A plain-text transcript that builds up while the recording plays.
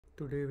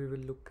Today we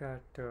will look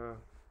at the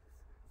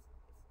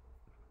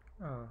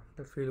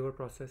failover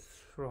process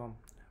from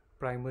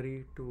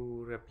primary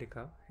to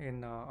replica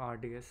in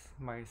RDS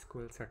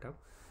MySQL setup.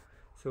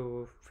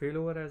 So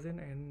failover as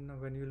in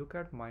when you look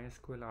at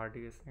MySQL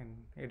RDS in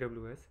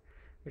AWS,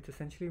 it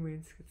essentially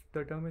means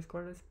the term is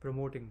called as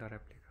promoting the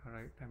replica,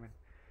 right? I mean,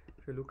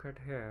 if you look at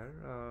here,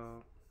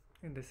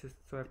 and this is,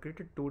 so I've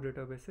created two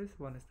databases,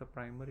 one is the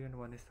primary and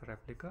one is the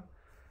replica.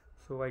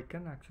 So I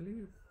can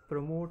actually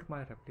promote my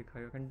replica.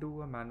 You can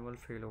do a manual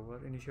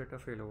failover, initiate a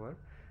failover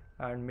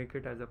and make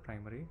it as a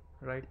primary.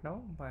 Right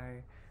now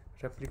my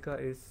replica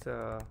is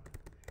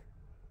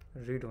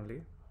read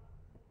only.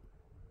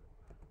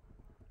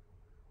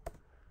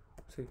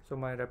 See, so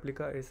my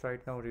replica is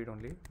right now read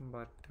only,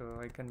 but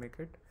I can make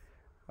it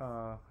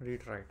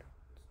read write.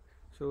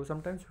 So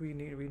sometimes we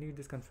need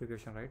this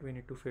configuration, right? We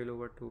need to fail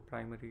over to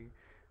primary,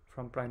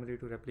 from primary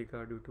to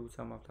replica due to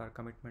some of our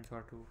commitments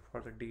or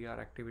for the DR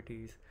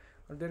activities,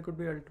 or there could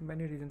be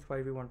many reasons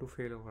why we want to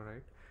fail over,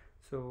 right?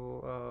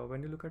 So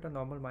when you look at a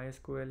normal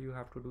MySQL, you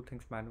have to do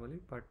things manually,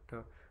 but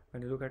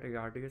when you look at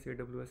RDS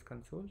AWS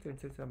console,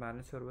 since it's a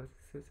managed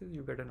services,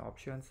 you get an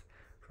options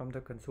from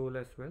the console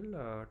as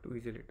well to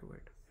easily do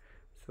it.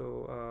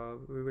 So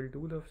we will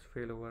do the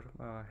failover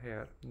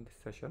here in this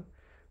session.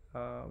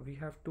 We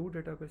have two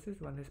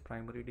databases. One is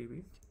primary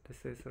DB.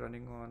 This is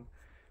running on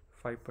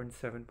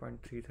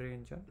 5.7.33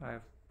 engine. I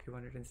have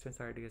given it instance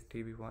ID as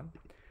DB1.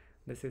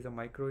 This is a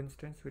micro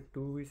instance with 2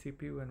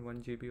 vCPU and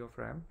 1 GB of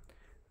RAM.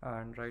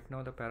 And right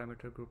now the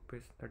parameter group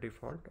is the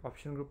default.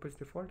 Option group is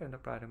default and the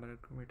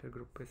parameter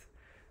group is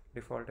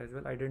default as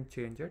well. I didn't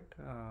change it.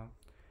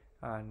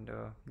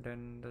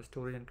 Then the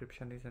storage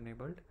encryption is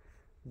enabled.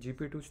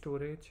 GP2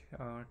 storage,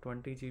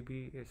 20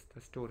 GB is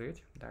the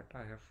storage that I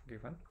have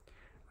given,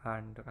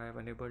 and I have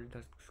enabled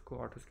the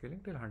auto scaling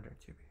till 100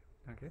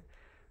 GB. Okay,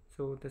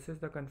 so this is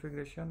the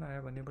configuration. I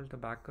have enabled the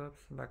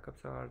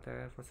backups are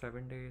there for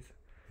 7 days,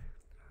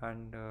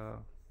 and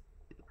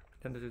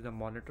then this is the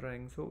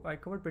monitoring. So I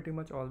covered pretty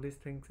much all these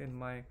things in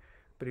my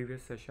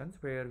previous sessions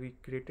where we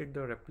created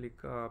the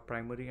replica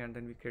primary and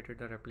then we created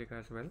the replica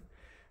as well.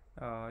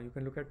 You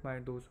can look at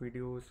those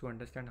videos to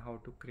understand how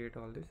to create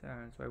all this,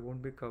 and so I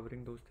won't be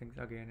covering those things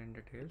again in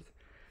details.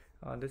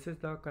 This is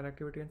the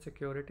connectivity and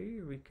security.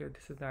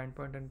 This is the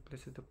endpoint and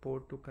this is the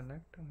port to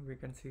connect, and we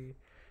can see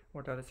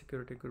what are the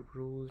security group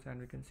rules, and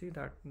we can see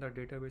that the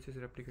database is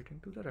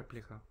replicating to the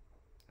replica.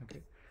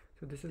 Okay,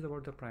 so this is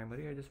about the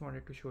primary. I just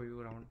wanted to show you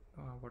around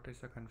what is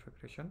the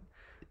configuration.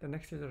 The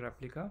next is the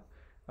replica.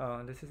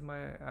 This is my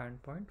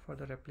endpoint for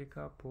the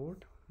replica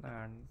port,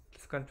 and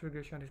this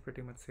configuration is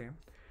pretty much same.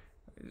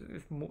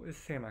 It's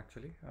same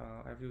actually.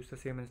 I've used the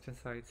same instance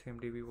size, same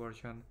DB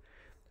version,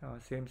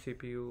 same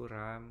CPU,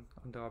 RAM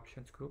on the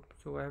options group.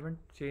 So I haven't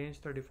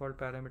changed the default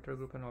parameter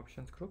group and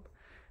options group,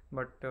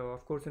 but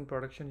of course in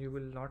production you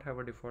will not have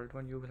a default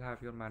one. You will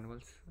have your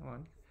manuals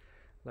one,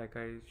 like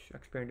I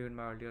explained you in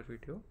my earlier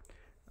video.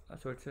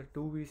 So it's a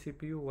 2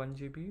 vCPU 1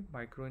 GB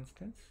micro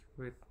instance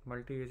with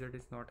multi-AZ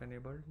is not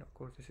enabled. Of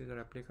course this is a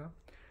replica.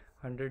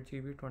 100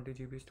 GB 20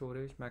 GB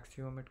storage,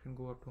 maximum it can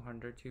go up to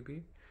 100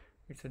 GB.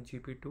 It's a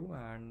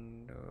GP2,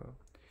 and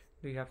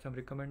we have some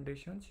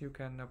recommendations. You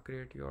can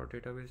upgrade your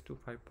database to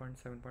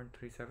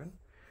 5.7.37.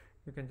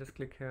 You can just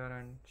click here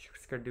and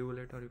schedule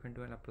it, or you can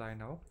do an apply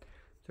now.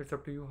 So it's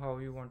up to you how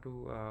you want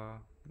to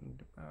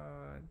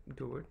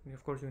do it.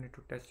 Of course you need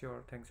to test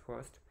your things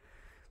first.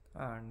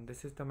 And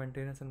this is the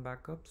maintenance and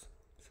backups.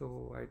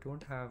 So I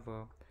don't have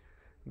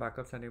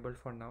backups enabled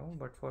for now,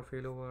 but for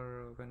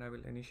failover when I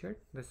will initiate,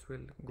 this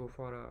will go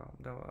for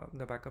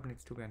the backup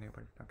needs to be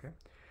enabled. Okay,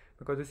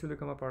 because this will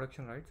become a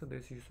production, right? So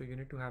so you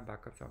need to have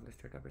backups of this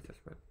database as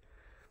well.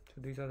 So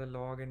these are the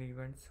log and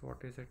events.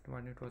 What is it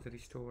when it was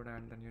restored,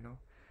 and then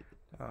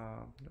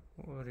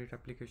read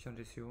application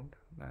resumed,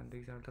 and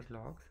these are the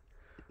logs.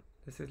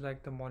 This is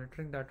like the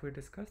monitoring that we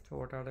discussed.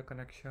 What are the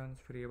connections,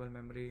 variable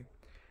memory,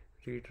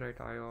 read write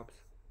IOPS,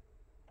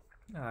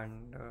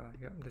 and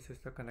yeah, this is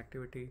the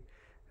connectivity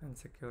and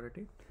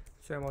security.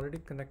 So I'm already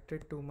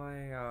connected to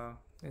my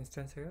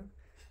instance here,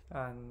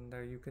 and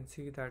you can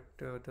see that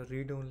the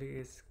read only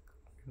is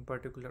in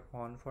particular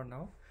on for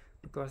now,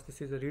 because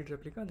this is a read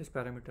replica. This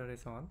parameter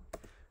is on,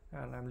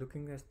 and I'm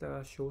looking at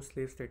the show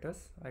slave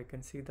status. I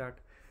can see that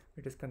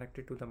it is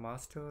connected to the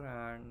master,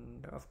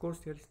 and of course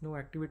there is no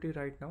activity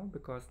right now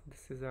because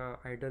this is a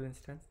idle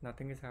instance,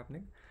 nothing is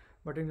happening.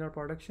 But in your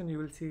production you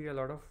will see a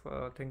lot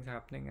of things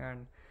happening,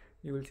 and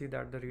you will see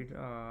that the read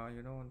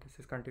this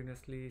is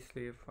continuously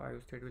slave IO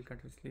state will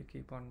continuously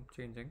keep on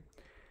changing,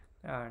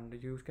 and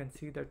you can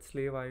see that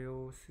slave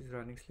IO is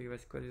running, slave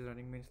SQL is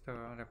running, means the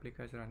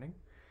replica is running.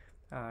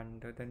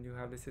 And then you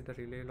have, this is the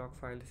relay log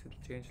file, this is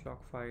the change log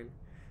file,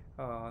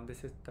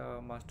 this is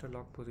the master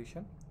log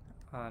position,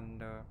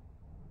 and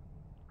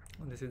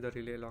this is the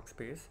relay log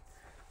space.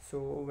 So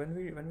when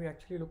we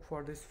actually look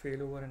for this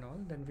failover and all,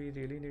 then we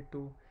really need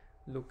to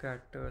look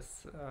at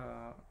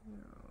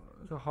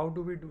so how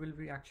will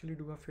we actually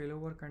do a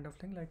failover kind of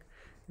thing. Like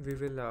we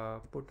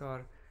will put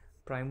our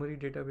primary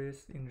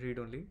database in read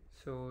only,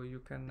 so you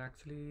can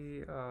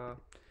actually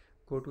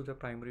go to the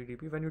primary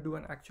DB. When you do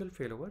an actual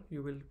failover,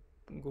 you will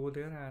go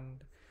there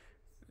and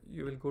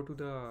you will go to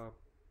the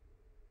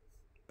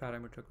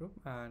parameter group,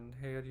 and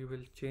here you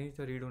will change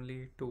the read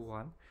only to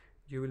 1.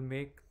 You will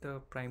make the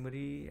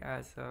primary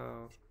as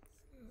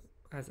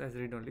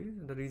read only.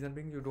 The reason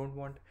being, you don't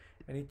want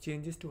any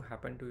changes to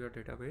happen to your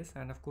database,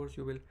 and of course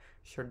you will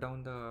shut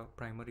down the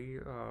primary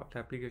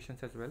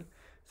applications as well,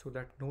 so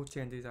that no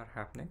changes are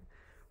happening.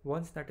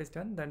 Once that is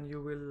done, then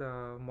you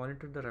will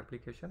monitor the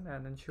replication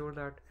and ensure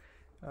that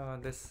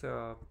this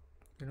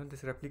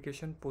this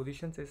replication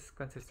positions is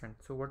consistent.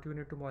 So what you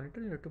need to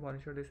monitor, you need to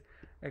monitor this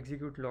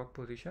execute log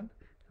position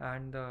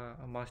and the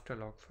master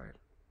log file.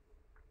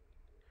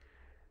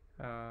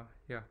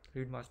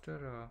 Read master,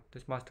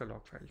 this master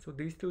log file. So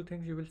these two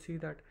things, you will see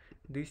that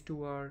these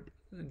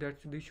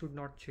should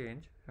not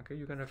change. Okay,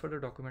 you can refer the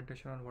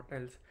documentation on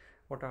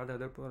what are the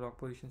other log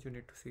positions you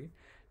need to see,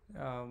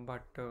 and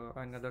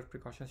other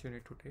precautions you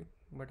need to take.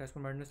 But as per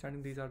my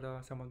understanding, these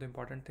are some of the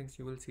important things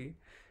you will see,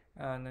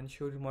 and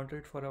ensure you monitor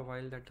it for a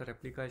while that the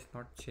replica is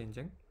not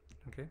changing.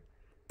 Okay,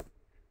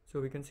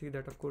 so we can see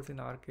that of course in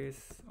our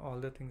case all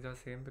the things are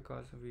same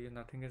because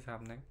nothing is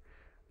happening.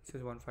 This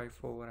is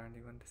 154, and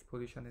even this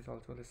position is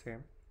also the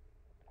same.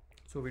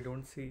 So we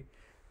don't see,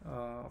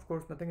 of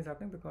course nothing is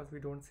happening because we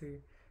don't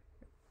see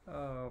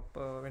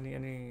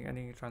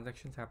any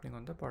transactions happening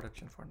on the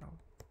production for now.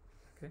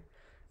 Okay,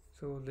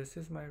 so this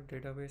is my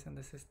database and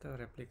this is the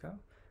replica.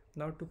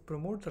 Now to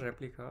promote the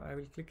replica, I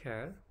will click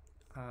here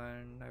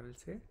and I will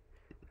say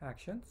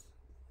actions,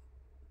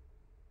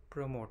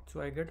 promote.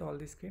 So I get all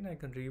this screen. I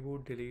can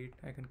reboot, delete,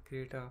 I can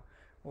create a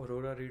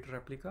Aurora read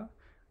replica,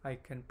 I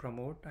can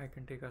promote, I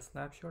can take a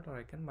snapshot, or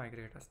I can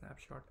migrate a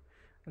snapshot.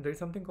 And there is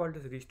something called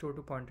as restore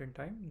to point in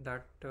time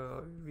that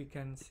we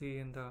can see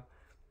in the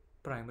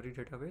primary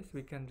database.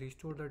 We can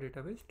restore the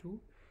database to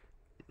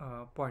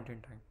point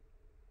in time.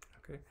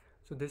 Okay,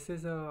 so this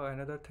is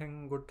another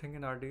thing, good thing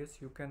in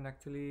RDS. You can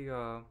actually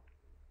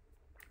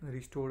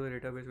restore the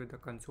database with the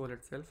console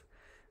itself,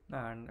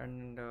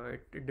 and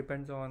it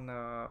depends on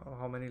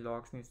how many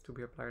logs needs to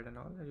be applied and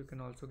all. You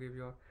can also give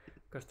your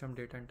custom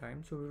date and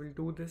time. So we will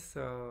do this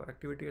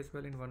activity as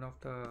well in one of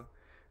the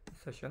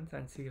sessions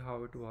and see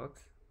how it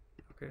works.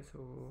 Okay,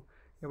 so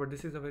yeah, but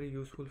this is a very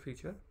useful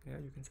feature. Yeah,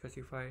 you can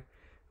specify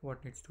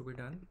what needs to be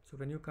done. So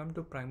when you come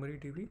to primary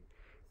DB,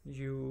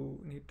 you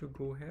need to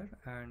go here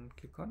and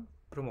click on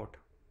promote.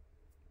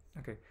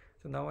 Okay,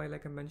 so now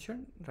like I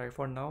mentioned, right,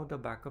 for now the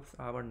backups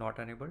are not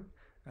enabled,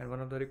 and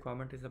one of the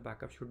requirement is the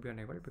backup should be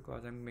enabled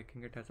because I'm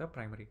making it as a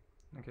primary.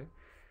 Okay,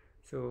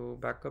 so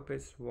backup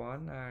is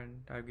 1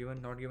 and I've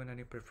not given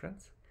any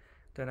preference.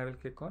 Then I will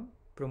click on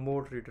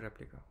promote read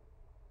replica.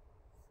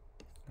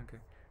 Okay,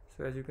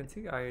 so as you can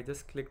see, I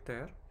just clicked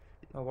there.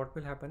 Now what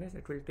will happen is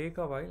it will take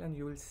a while and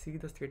you will see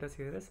the status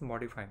here as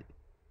modifying.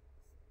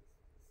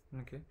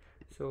 Okay,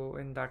 so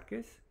in that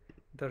case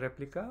the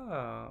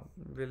replica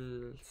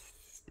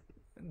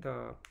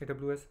the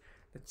AWS,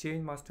 the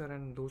change master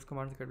and those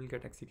commands will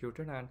get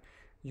executed, and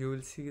you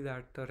will see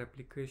that the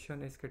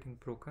replication is getting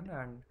broken,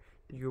 and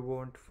you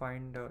won't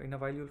find in a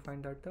while you'll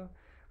find that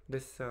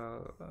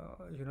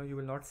you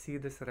will not see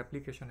this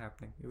replication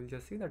happening. You will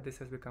just see that this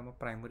has become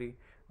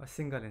a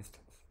single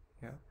instance.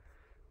 Yeah,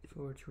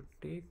 so it should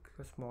take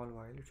a small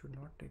while, it should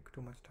not take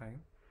too much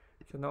time.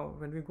 So now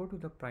when we go to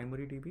the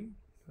primary DB,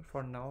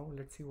 for now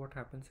let's see what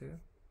happens here.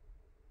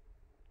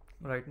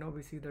 Right now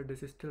we see that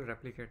this is still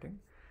replicating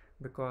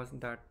because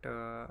that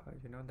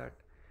that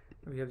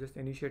we have just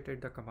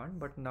initiated the command,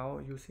 but now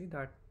you see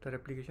that the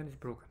replication is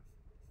broken.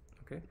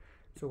 Okay,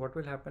 so what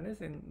will happen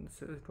is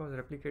it was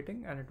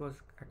replicating and it was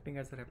acting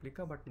as a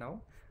replica, but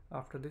now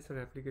after this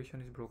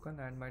replication is broken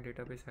and my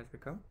database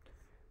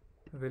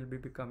will be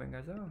becoming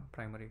as a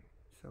primary.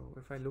 So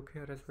if I look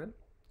here as well,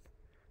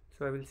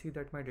 so I will see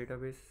that my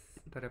database,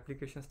 the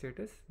replication state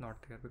is not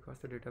there because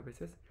the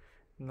database is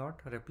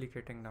not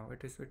replicating now.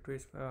 It is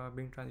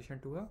being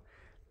transitioned to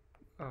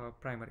a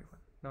primary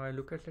one. Now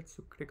let's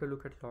take a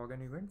look at log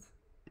and events.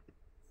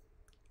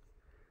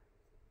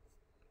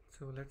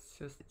 So let's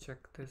just check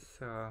this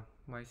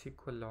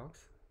MySQL logs.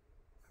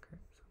 Okay,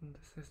 so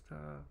this is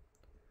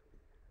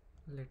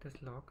the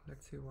latest log.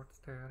 Let's see what's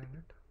there in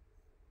it.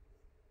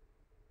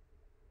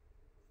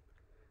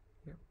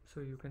 Yeah, so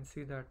you can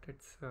see that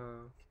it's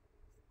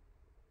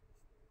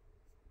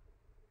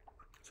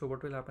so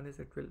what will happen is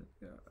it will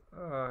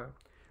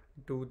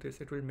do this,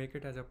 it will make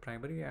it as a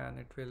primary, and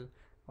it will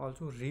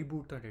also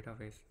reboot the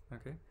database.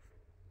 Okay,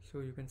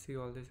 so you can see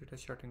all this, it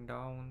is shutting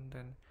down,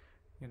 then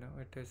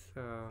it is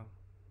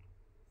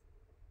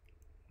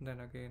then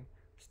again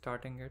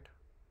starting it.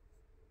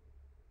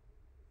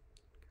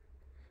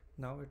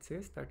 Now it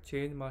says that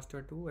change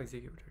master to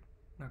executed.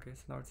 Okay,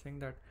 so now it's saying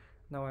that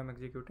now I'm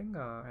executing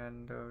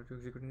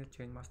executing the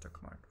change master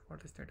command for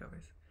this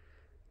database,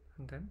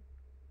 and then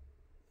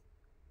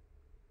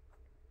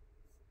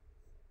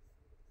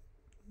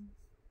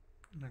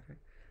okay,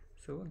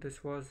 so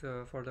this was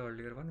for the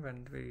earlier one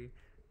when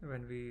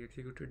we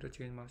executed the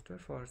change master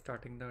for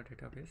starting the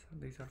database.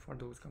 These are for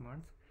those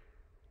commands.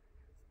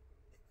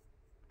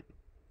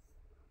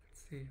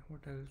 Let's see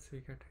what else we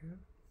get here.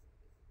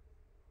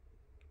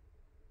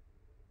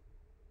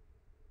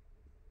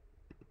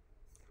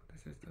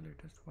 This is the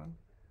latest one.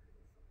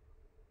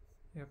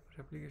 Yep,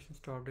 replication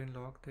stopped in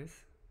log this.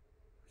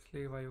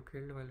 Slave IO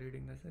killed while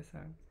reading this,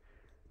 and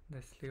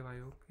the slave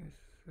IO is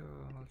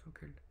also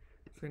killed.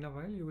 So in a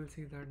while you will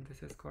see that this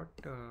has got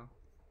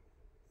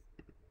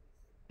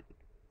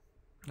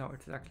now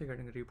it's actually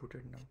getting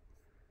rebooted now.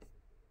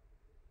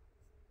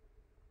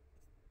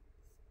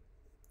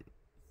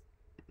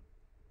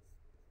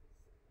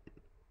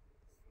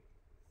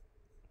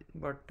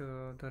 But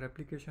the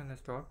replication has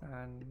stopped,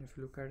 and if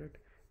you look at it,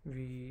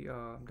 the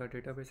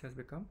database has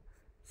become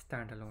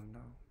standalone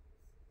now.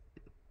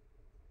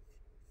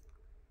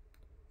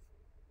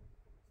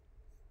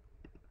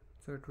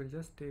 So it will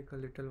just take a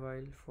little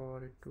while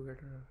for it to get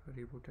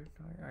rebooted.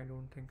 I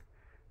don't think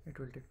it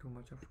will take too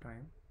much of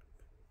time.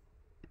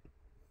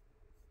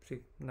 See,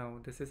 now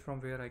this is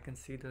from where I can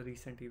see the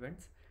recent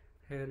events.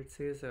 Here it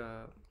says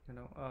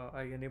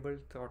I enabled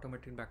the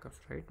automated backups,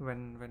 right,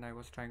 when I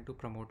was trying to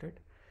promote it.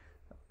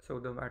 So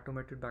the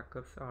automated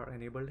backups are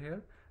enabled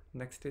here.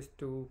 Next is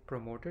to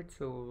promote it.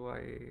 So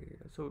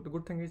the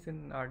good thing is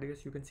in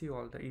RDS you can see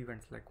all the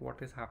events, like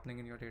what is happening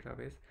in your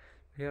database.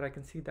 Here I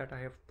can see that I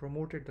have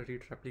promoted the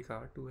read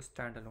replica to a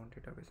standalone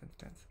database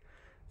instance.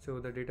 So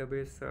the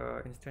database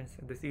instance,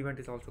 this event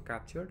is also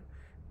captured,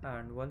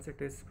 and once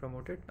it is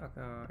promoted,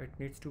 it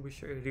needs to be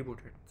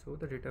rebooted. So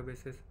the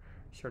database is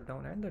shut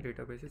down and the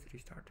database is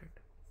restarted.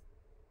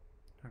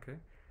 Okay,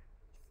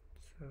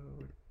 so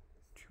it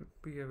should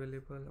be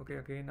available. Okay,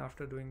 again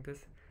after doing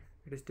this,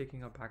 it is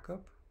taking a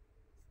backup.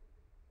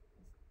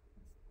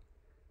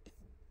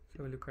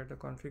 So we look at the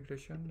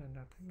configuration and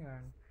nothing,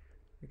 and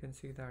you can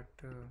see that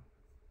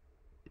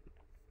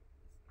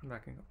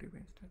backing up DB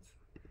instance.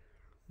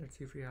 Let's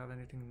see if we have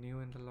anything new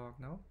in the log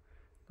now.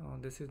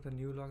 This is the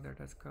new log that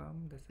has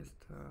come. This is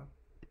the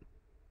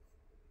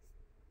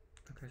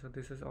okay, so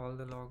this is all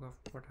the log of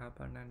what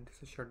happened, and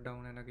this is shut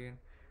down, and again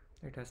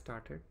it has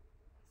started.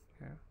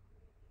 Yeah,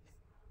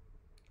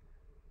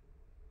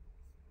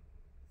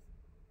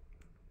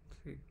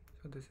 see,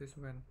 so this is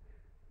when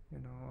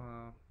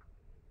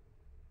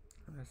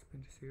has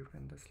been received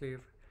and the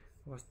slave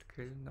was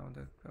killed. Now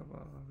the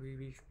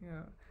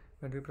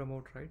when we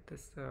promote, right,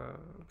 this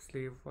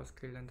slave was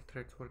killed and the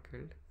threads were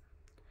killed.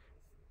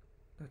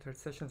 The thread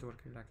sessions were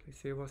killed actually.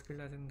 Slave was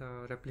killed, as in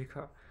the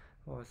replica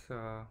was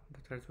the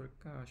threads were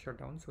shut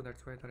down, so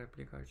that's why the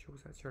replica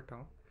shows as shut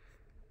down.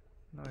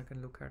 Now I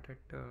can look at it.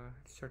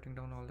 It's shutting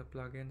down all the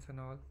plugins and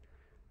all,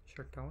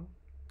 shut down,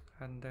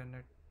 and then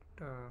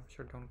it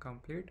shut down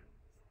complete.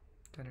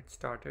 Then it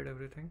started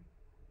everything.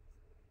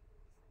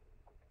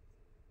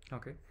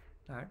 Okay,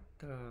 that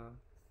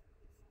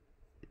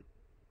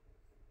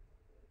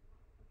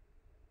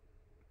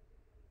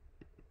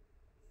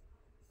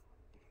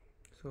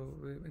so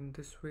in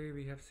this way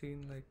we have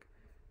seen like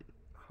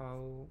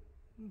how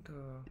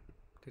the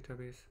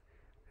database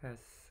has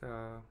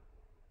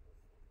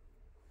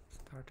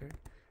started.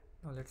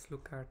 Now let's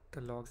look at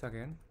the logs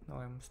again. Now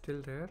I'm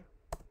still there.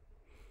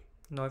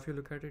 Now if you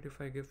look at it,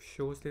 if I give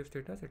show slave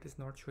status, it is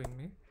not showing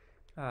me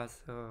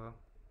as a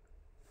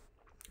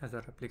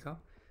replica.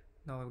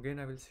 Now again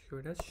I will show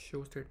it as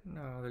show state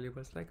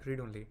variables like read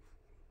only.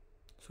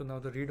 So now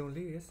the read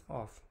only is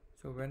off.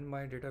 So when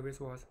my database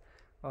was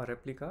a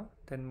replica,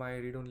 then my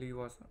read only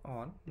was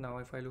on. Now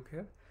if I look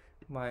here,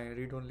 my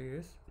read only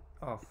is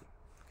off.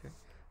 Okay,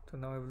 so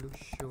now I will do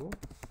show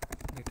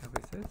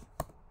databases.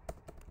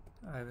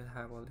 I will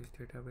have all these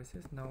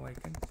databases. Now I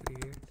can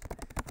create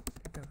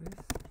database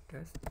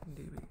test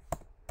db.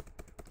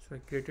 So I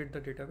created the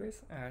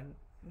database, and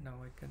now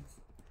I can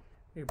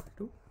able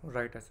to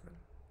write as well.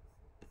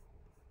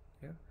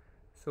 Yeah,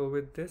 so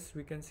with this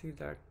we can see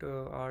that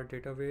our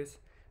database,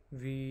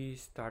 we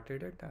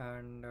started it,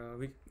 and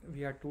we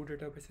had two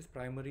databases,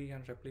 primary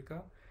and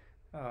replica.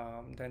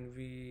 Then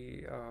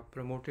we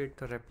promoted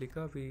the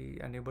replica, we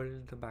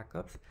enabled the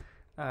backups,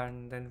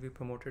 and then we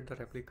promoted the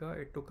replica.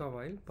 It took a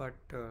while, but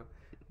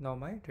now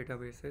my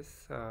database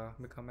is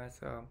become as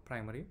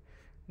primary.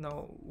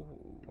 Now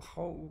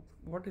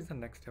what is the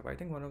next step? I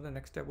think one of the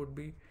next step would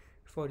be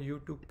for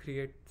you to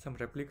create some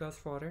replicas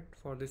for it,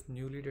 for this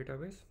newly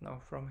database.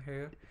 Now from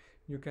here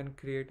you can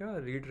create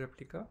a read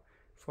replica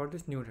for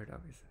this new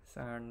database,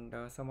 and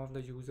some of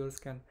the users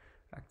can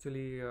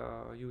actually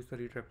use the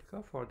read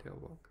replica for their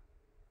work.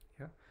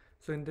 Yeah,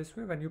 so in this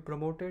way, when you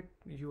promote it,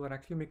 you are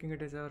actually making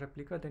it as a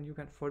replica. Then you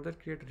can further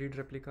create read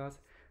replicas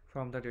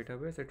from the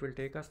database. It will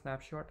take a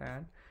snapshot,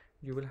 and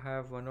you will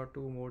have one or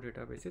two more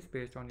databases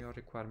based on your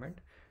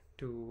requirement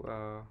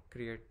to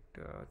create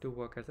to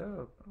work as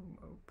a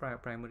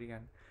primary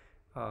and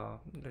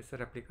there's a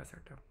replica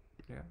setup.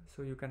 Yeah,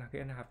 so you can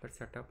again have that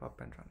setup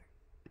up and running.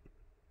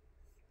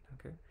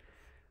 Okay,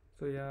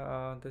 so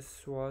yeah,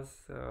 this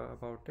was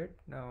about it.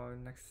 Now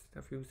in next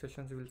a few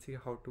sessions we will see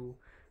how to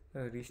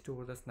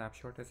restore the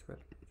snapshot as well.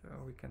 So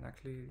we can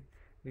actually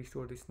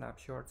restore the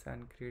snapshots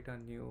and create a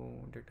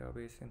new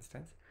database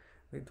instance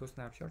with those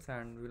snapshots,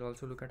 and we'll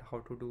also look at how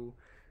to do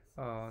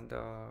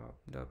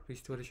the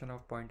restoration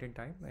of point in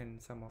time in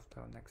some of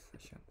the next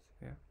sessions.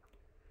 Yeah.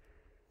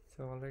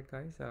 So alright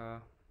guys,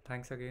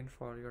 thanks again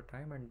for your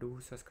time, and do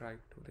subscribe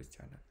to this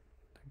channel.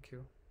 Thank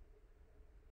you.